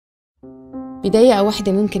بدقيقة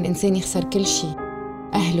واحدة ممكن إنسان يخسر كل شي،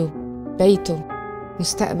 أهله، بيته،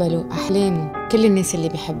 مستقبله، أحلامه، كل الناس اللي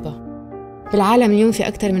بيحبها. بالعالم اليوم في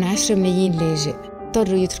أكتر من 10 ملايين لاجئ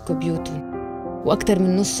اضطروا يتركوا بيوتهم، وأكتر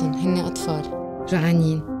من نصهم هن أطفال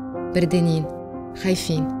جوعانين، بردانين،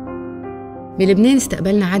 خايفين. بلبنان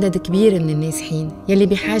استقبلنا عدد كبير من النازحين يلي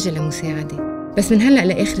بحاجة لمساعدة، بس من هلأ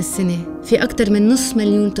لآخر السنة في أكتر من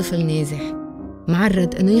 500,000 طفل نازح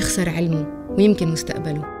معرض إنه يخسر علمه ويمكن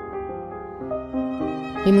مستقبله.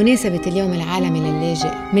 بمناسبة اليوم العالمي للاجئ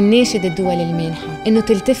منناشد الدول المانحة إنه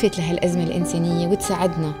تلتفت لهالأزمة الإنسانية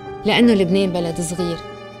وتساعدنا، لأنه لبنان بلد صغير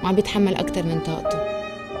وعم بيتحمل أكتر من طاقته.